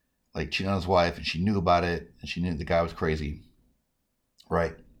clubs, like cheating on his wife, and she knew about it, and she knew the guy was crazy,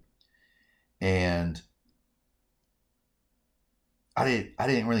 right? And I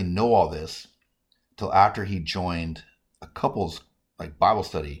didn't really know all this until after he joined a couple's like Bible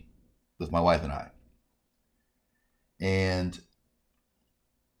study with my wife and I. And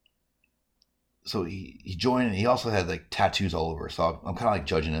so he joined, and he also had like tattoos all over. So I'm kind of like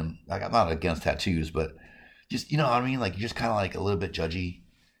judging him. Like, I'm not against tattoos, but just, you know what I mean? Like, you're just kind of like a little bit judgy.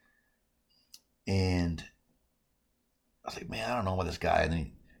 And I was like, man, I don't know about this guy. And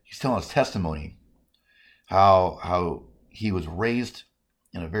then he's telling his testimony, how he was raised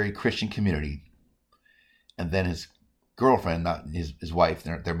in a very Christian community. And then his girlfriend, not his wife,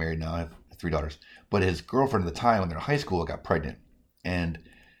 they're married now, I have 3 daughters, but his girlfriend at the time when they were in high school got pregnant. And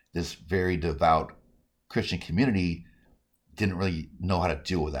this very devout Christian community didn't really know how to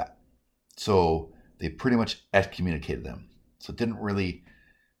deal with that. So they pretty much excommunicated them. So it didn't really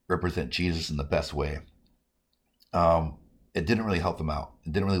represent Jesus in the best way. It didn't really help them out.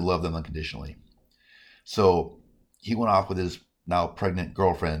 It didn't really love them unconditionally. So he went off with his now pregnant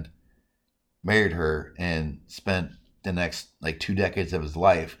girlfriend, married her, and spent the next like 2 decades of his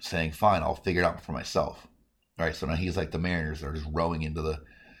life saying, fine, I'll figure it out for myself. All right, so now he's like the mariners that are just rowing into the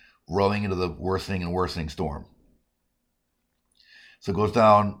worsening and worsening storm. So it goes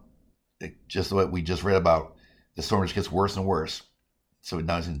down, just what we just read about. The storm just gets worse and worse. So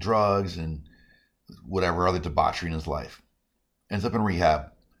now he's in drugs and whatever other debauchery in his life. Ends up in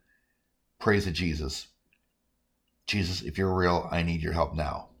rehab. Prays to Jesus. Jesus, if you're real, I need your help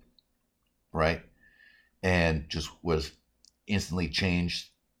now. Right? And just was instantly changed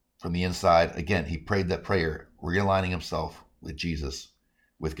from the inside. Again, he prayed that prayer, realigning himself with Jesus,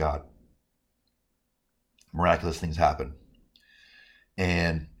 with God. Miraculous things happen.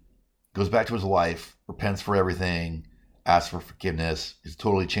 And goes back to his life, repents for everything, asks for forgiveness. He's a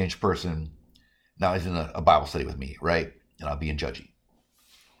totally changed person. Now he's in a Bible study with me, right? And I'm being judgy.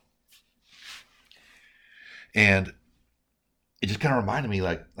 And it just kind of reminded me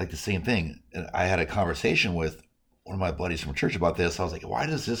like the same thing. And I had a conversation with one of my buddies from church about this. I was like, why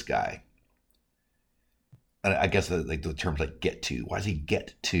does this guy, and I guess like the terms like get to, why does he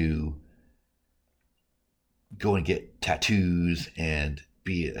get to go and get tattoos and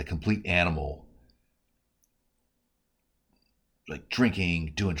be a complete animal, like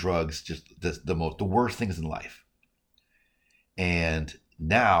drinking, doing drugs, just the worst things in life. And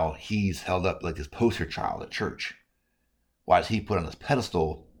now he's held up like this poster child at church. Why is he put on this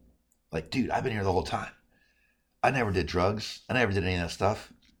pedestal? Like, dude, I've been here the whole time. I never did drugs. I never did any of that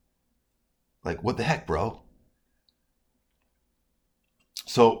stuff. Like, what the heck, bro?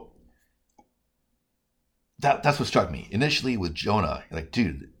 So that's what struck me. Initially with Jonah, you're like,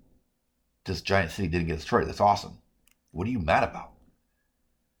 dude, this giant city didn't get destroyed. That's awesome. What are you mad about?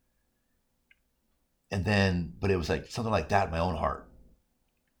 And then, but it was like something like that in my own heart.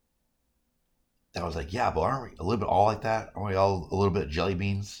 That I was like, yeah, but aren't we a little bit all like that? Aren't we all a little bit jelly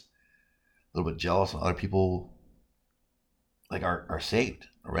beans? A little bit jealous when other people like are saved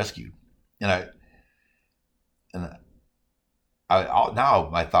or rescued? And now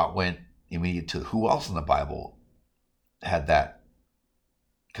my thought went immediately to who else in the Bible had that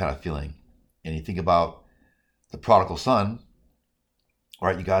kind of feeling. And you think about the prodigal son,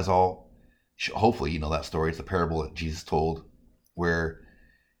 right? You guys all, hopefully you know that story. It's the parable that Jesus told where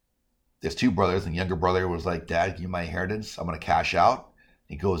there's two brothers, and the younger brother was like, Dad, give me my inheritance. I'm going to cash out.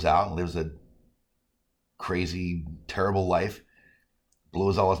 He goes out and lives a crazy, terrible life,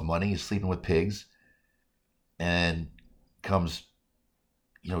 blows all his money. He's sleeping with pigs and comes,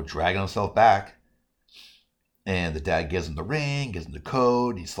 dragging himself back. And the dad gives him the ring, gives him the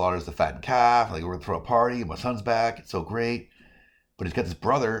code. He slaughters the fattened calf. Like, we're going to throw a party. My son's back. It's so great. But he's got this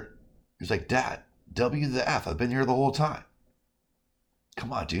brother who's like, Dad, W the F. I've been here the whole time.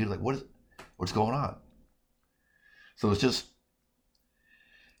 Come on, dude. Like, what's going on? So it's just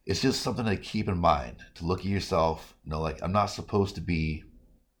something to keep in mind, to look at yourself, like, I'm not supposed to be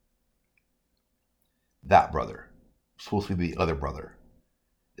that brother. I'm supposed to be the other brother.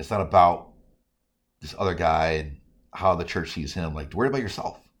 It's not about this other guy and how the church sees him. Like, worry about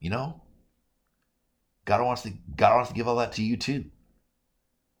yourself, God wants to give all that to you too.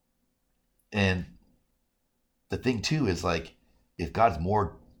 And the thing too is, like, if God's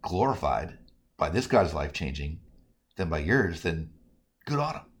more glorified by this guy's life changing than by yours, then good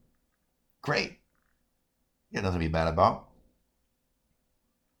on him. Great. You got nothing to be mad about.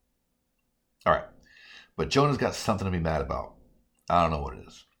 All right. But Jonah's got something to be mad about. I don't know what it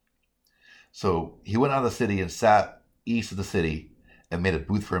is. So he went out of the city and sat east of the city and made a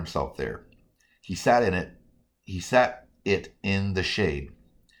booth for himself there. He sat it in the shade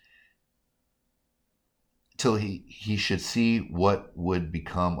till he should see what would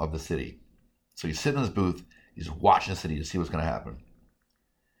become of the city. So he's sitting in his booth, he's watching the city to see what's going to happen.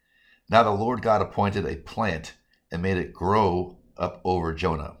 Now the Lord God appointed a plant and made it grow up over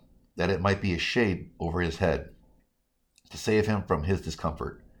Jonah, that it might be a shade over his head, to save him from his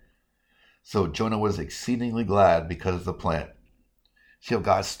discomfort. So Jonah was exceedingly glad because of the plant. See how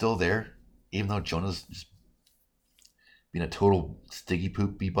God's still there, even though Jonah's just being a total stinky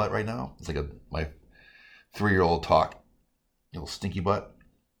poop bee butt right now. It's like my 3-year-old talk, stinky butt.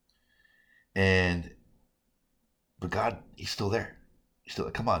 But God, he's still there. He's still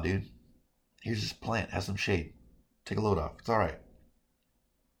like, come on, dude. Here's this plant. Have some shade. Take a load off. It's all right.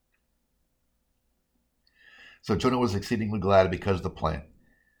 So Jonah was exceedingly glad because of the plant.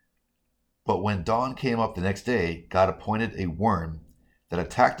 But when dawn came up the next day, God appointed a worm that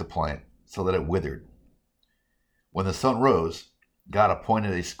attacked the plant so that it withered. When the sun rose, God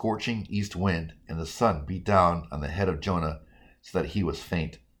appointed a scorching east wind, and the sun beat down on the head of Jonah so that he was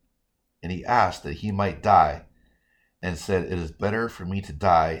faint. And he asked that he might die, and said, it is better for me to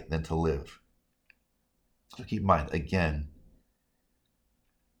die than to live. So keep in mind, again,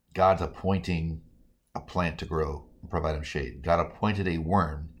 God's appointing a plant to grow and provide him shade. God appointed a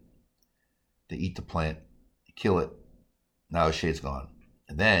worm to eat the plant, kill it. Now the shade's gone.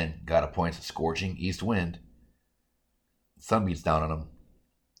 And then God appoints a scorching east wind. The sun beats down on him.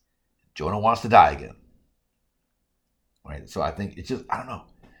 Jonah wants to die again. Right? So I think it's just, I don't know.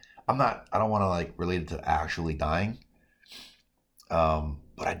 I don't want to like relate it to actually dying.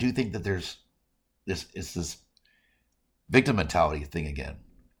 But I do think that there's this victim mentality thing again.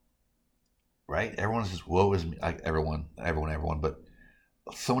 Right? Everyone's just, woe is me. Like everyone, but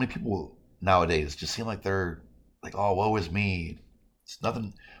so many people nowadays just seem like they're like, oh, woe is me. It's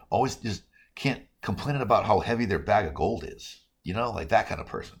nothing, always just can't complaining about how heavy their bag of gold is. Like that kind of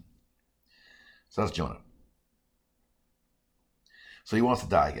person. So that's Jonah. So he wants to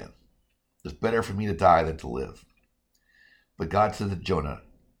die again. It's better for me to die than to live. But God said to Jonah,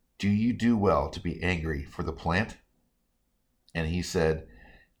 do you do well to be angry for the plant? And he said,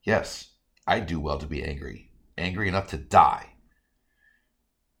 yes, I do well to be angry enough to die.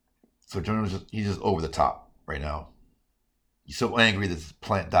 So Jonah he's just over the top right now. He's so angry that this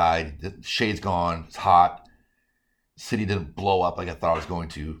plant died. The shade's gone. It's hot. The city didn't blow up like I thought it was going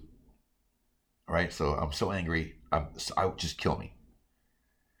to. All right, so I'm so angry. I would just kill me.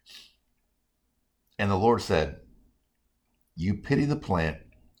 And the Lord said, you pity the plant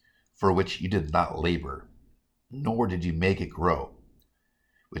for which you did not labor, nor did you make it grow,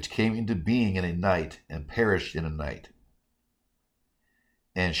 which came into being in a night and perished in a night.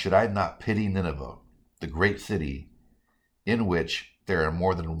 And should I not pity Nineveh, the great city, in which there are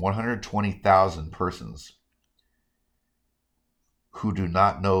more than 120,000 persons who do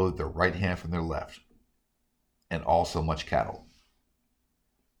not know their right hand from their left, and also much cattle.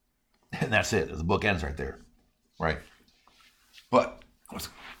 And that's it. The book ends right there, right? But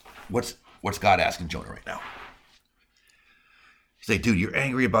what's God asking Jonah right now? He's like, dude, you're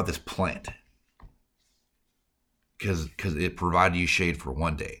angry about this plant because it provided you shade for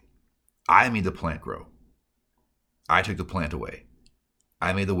one day. I made the plant grow. I took the plant away.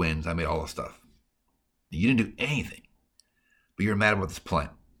 I made the winds. I made all the stuff. You didn't do anything, but you're mad about this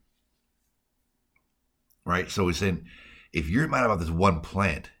plant, right? So he's saying, if you're mad about this one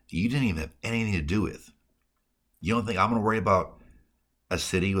plant you didn't even have anything to do with, you don't think I'm going to worry about a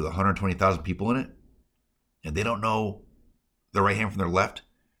city with 120,000 people in it, and they don't know their right hand from their left?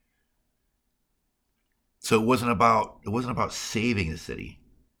 So it wasn't about saving the city,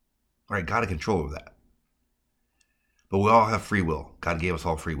 right? God had control over that. But we all have free will. God gave us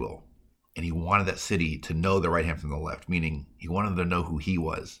all free will. And he wanted that city to know the right hand from the left, meaning he wanted them to know who he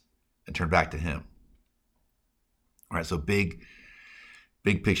was and turn back to him. All right, so big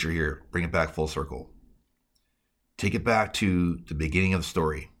picture here. Bring it back full circle. Take it back to the beginning of the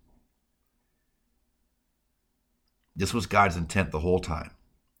story. This was God's intent the whole time,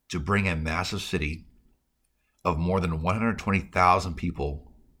 to bring a massive city of more than 120,000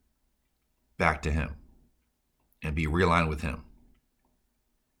 people back to him and be realigned with him.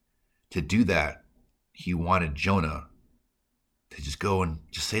 To do that, he wanted Jonah to just go and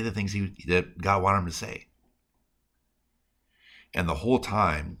just say the things that God wanted him to say. And the whole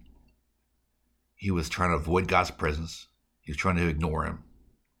time, he was trying to avoid God's presence. He was trying to ignore him.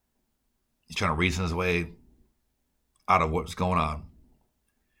 He's trying to reason his way out of what's going on.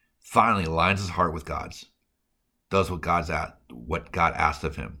 Finally aligns his heart with God's. Does what God asked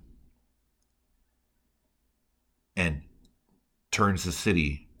of him. And turns the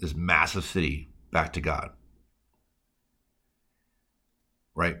city, this massive city, back to God.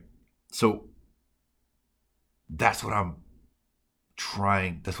 Right? So that's what I'm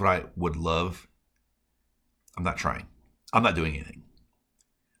trying. That's what I would love. I'm not trying. I'm not doing anything.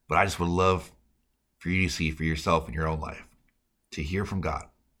 But I just would love for you to see for yourself in your own life, to hear from God,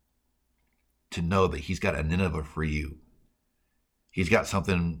 to know that he's got a Nineveh for you. He's got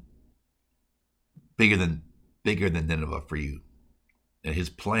something bigger than Nineveh for you. And his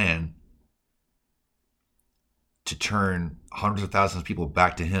plan to turn hundreds of thousands of people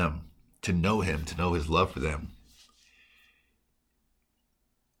back to him, to know his love for them,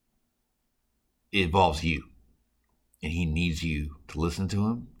 it involves you. And he needs you to listen to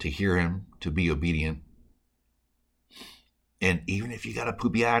him, to hear him, to be obedient. And even if you got a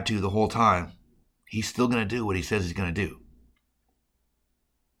poopy attitude the whole time, he's still going to do what he says he's going to do.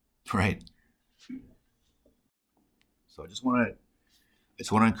 Right? So I just want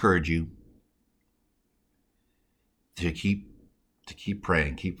to encourage you to keep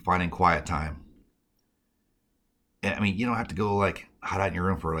praying, keep finding quiet time. And I mean, you don't have to go like hide out in your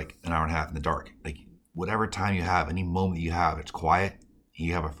room for like an hour and a half in the dark. Like whatever time you have, any moment you have, it's quiet,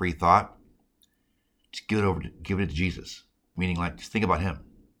 you have a free thought, just give it to Jesus. Meaning like just think about him.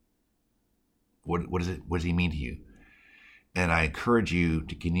 What does he mean to you? And I encourage you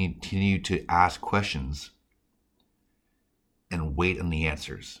to continue to ask questions and wait on the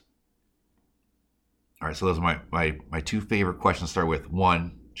answers. All right, so those are my two favorite questions to start with.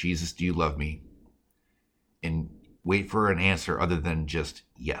 One, Jesus, do you love me? And wait for an answer other than just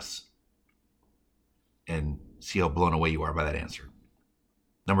yes. And see how blown away you are by that answer.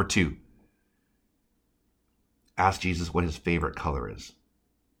 Number two, ask Jesus what his favorite color is.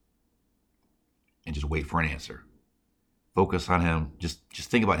 And just wait for an answer. Focus on him. Just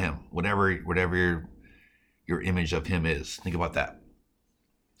think about him. Whatever your image of him is, think about that.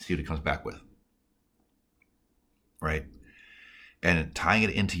 See what he comes back with. Right? And tying it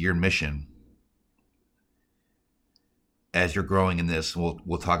into your mission, as you're growing in this,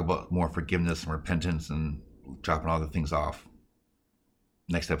 we'll talk about more forgiveness and repentance and dropping all the things off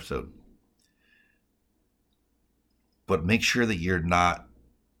next episode. But make sure that you're not,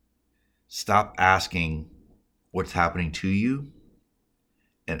 stop asking what's happening to you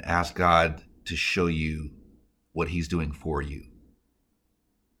and ask God to show you what he's doing for you.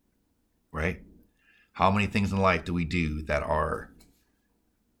 Right? How many things in life do we do that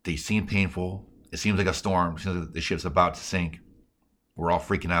they seem painful? It seems like a storm. It seems like the ship's about to sink. We're all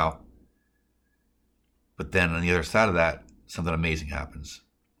freaking out. But then on the other side of that, something amazing happens.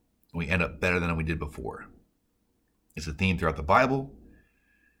 We end up better than we did before. It's a theme throughout the Bible.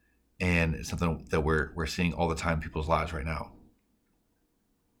 And it's something that we're seeing all the time in people's lives right now.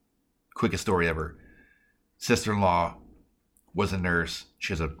 Quickest story ever. sister-in-law was a nurse.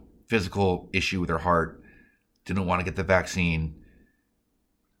 She has a physical issue with her heart. Didn't want to get the vaccine.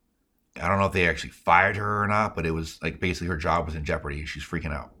 I don't know if they actually fired her or not, but it was like basically her job was in jeopardy. She's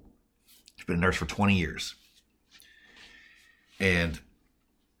freaking out. She's been a nurse for 20 years. And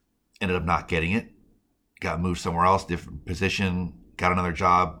ended up not getting it. Got moved somewhere else, different position, got another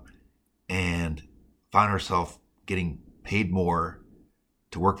job, and found herself getting paid more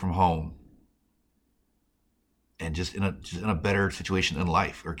to work from home and just in a better situation in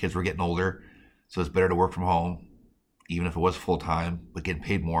life. Her kids were getting older, so it's better to work from home, even if it was full-time, but getting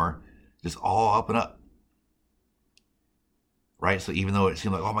paid more, just all up and up. Right? So even though it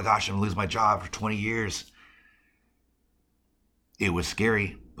seemed like, oh my gosh, I'm going to lose my job for 20 years, it was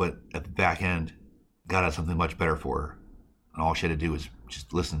scary, but at the back end, God had something much better for her. And all she had to do was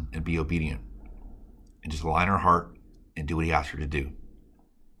just listen and be obedient and just align her heart and do what he asked her to do.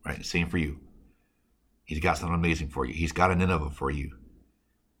 Right? Same for you. He's got something amazing for you. He's got an Nineveh for you.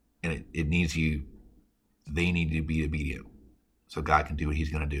 And it needs you. They need to be obedient so God can do what he's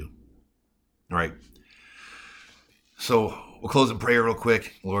going to do. All right. So we'll close in prayer real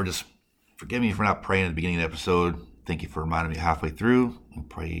quick. Lord, just forgive me for not praying at the beginning of the episode. Thank you for reminding me halfway through. I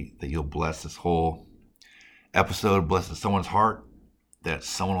pray that you'll bless this whole episode, bless someone's heart, that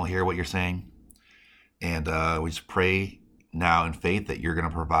someone will hear what you're saying. And we just pray now in faith that you're going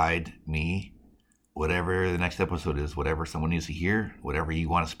to provide me whatever the next episode is, whatever someone needs to hear, whatever you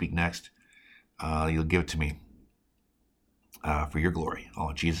want to speak next, you'll give it to me for your glory. All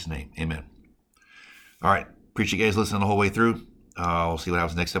in Jesus' name, amen. All right. Appreciate you guys listening the whole way through. We'll see what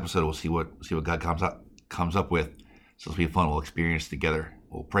happens next episode. We'll see what God comes up with. So it'll be fun. We'll experience together.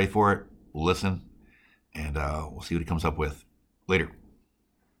 We'll pray for it. We'll listen. And we'll see what he comes up with. Later.